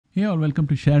Hey all, welcome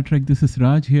to Share Trek. This is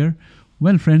Raj here.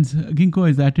 Well friends, Ginkgo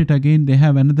is at it again. They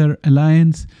have another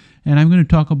alliance and I'm going to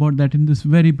talk about that in this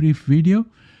very brief video.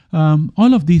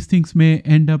 All of these things may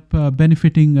end up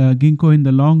benefiting Ginkgo in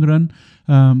the long run.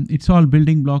 It's all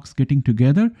building blocks getting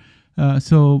together.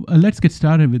 So let's get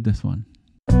started with this one.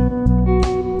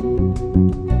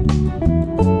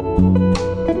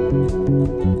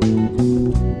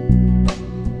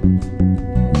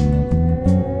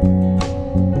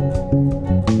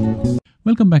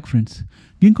 Welcome back friends.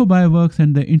 Ginkgo Bio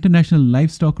and the International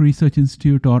Livestock Research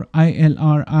Institute, or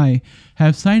ILRI,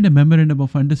 have signed a memorandum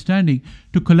of understanding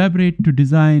to collaborate to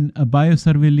design a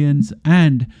biosurveillance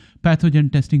and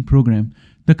pathogen testing program.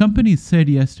 The companies said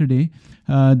yesterday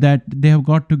that they have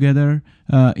got together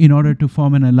in order to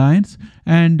form an alliance,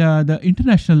 and the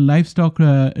International Livestock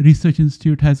Research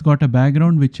Institute has got a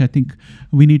background which I think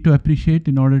we need to appreciate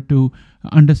in order to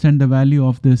understand the value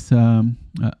of this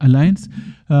alliance.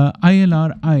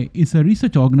 ILRI is a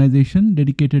research organization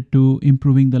dedicated to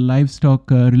improving the livestock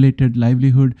related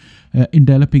livelihood in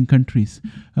developing countries.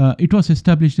 It was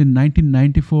established in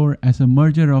 1994 as a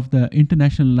merger of the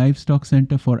International Livestock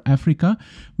Center for Africa,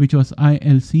 which was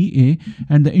ILCA,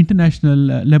 and the International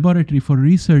Laboratory for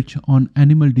Research on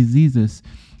Animal Diseases,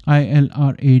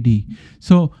 ILRAD.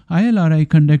 So ILRI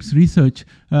conducts research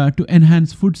to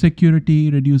enhance food security,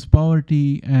 reduce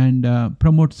poverty, and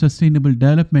promote sustainable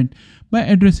development by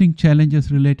addressing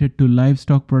challenges related to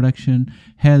livestock production,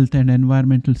 health, and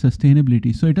environmental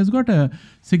sustainability. So it has got a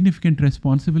significant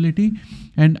responsibility,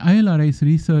 and ILRI's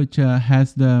research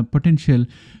has the potential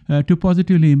to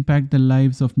positively impact the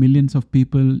lives of millions of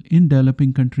people in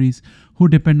developing countries who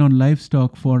depend on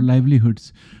livestock for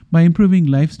livelihoods. By improving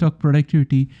livestock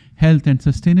productivity, health, and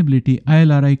sustainability,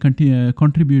 ILRI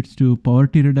contributes to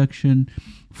poverty reduction,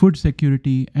 food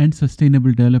security, and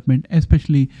sustainable development,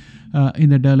 especially in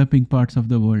the developing parts of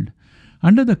the world.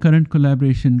 Under the current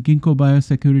collaboration, Ginkgo Bio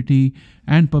Security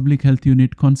and Public Health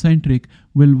Unit Concentric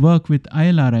will work with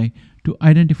ILRI to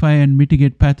identify and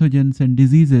mitigate pathogens and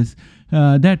diseases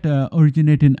that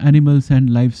originate in animals and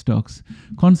livestock.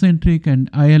 Concentric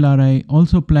and ILRI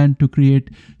also plan to create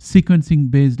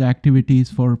sequencing-based activities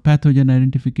for pathogen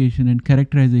identification and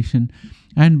characterization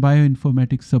and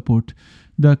bioinformatics support.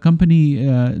 The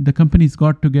companies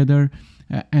got together,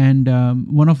 and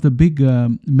one of the big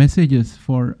messages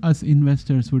for us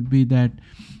investors would be that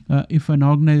if an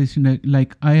organization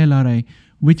like ILRI,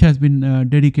 which has been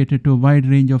dedicated to a wide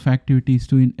range of activities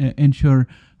to ensure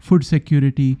food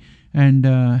security and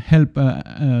help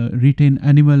retain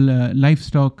animal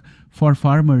livestock for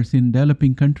farmers in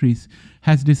developing countries,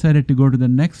 has decided to go to the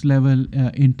next level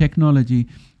in technology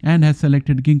and has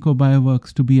selected Ginkgo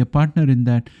Bioworks to be a partner in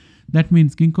that. That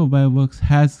means Ginkgo Bioworks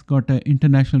has got an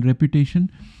international reputation,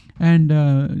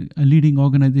 and leading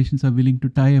organizations are willing to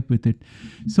tie up with it.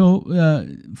 So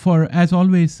as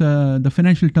always, the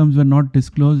financial terms were not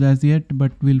disclosed as yet,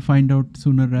 but we'll find out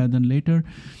sooner rather than later.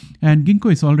 And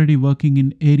Ginkgo is already working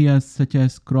in areas such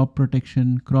as crop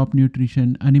protection, crop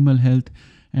nutrition, animal health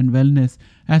and wellness,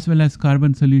 as well as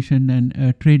carbon solution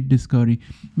and trade discovery.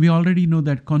 We already know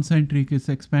that Concentric is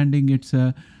expanding its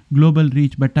global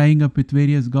reach by tying up with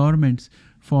various governments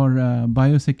for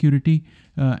biosecurity.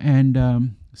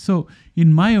 So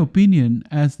in my opinion,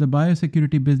 as the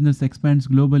biosecurity business expands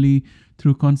globally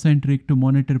through Concentric to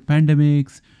monitor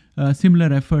pandemics,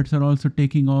 similar efforts are also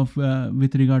taking off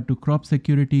with regard to crop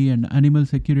security and animal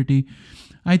security.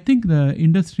 I think the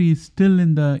industry is still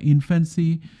in the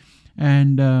infancy,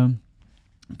 and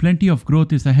plenty of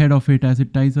growth is ahead of it as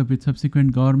it ties up with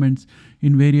subsequent governments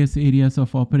in various areas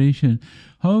of operation.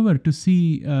 However, to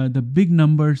see the big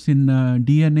numbers in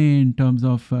DNA in terms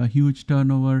of huge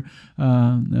turnover,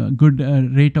 good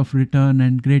rate of return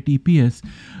and great EPS,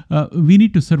 we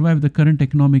need to survive the current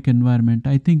economic environment.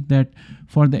 I think that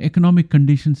for the economic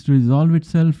conditions to resolve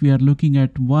itself, we are looking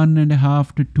at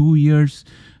 1.5 to 2 years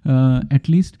at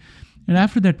least. And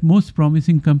after that, most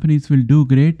promising companies will do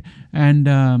great, and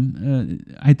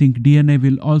I think DNA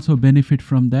will also benefit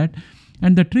from that.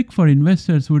 And the trick for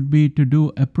investors would be to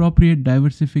do appropriate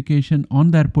diversification on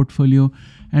their portfolio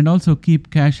and also keep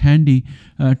cash handy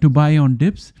to buy on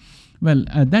dips. Well,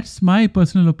 that's my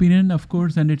personal opinion, of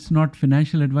course, and it's not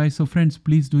financial advice. So friends,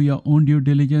 please do your own due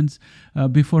diligence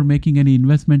before making any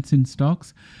investments in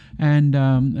stocks. And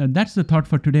that's the thought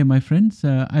for today, my friends.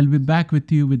 I'll be back with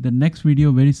you with the next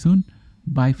video very soon.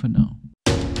 Bye for now.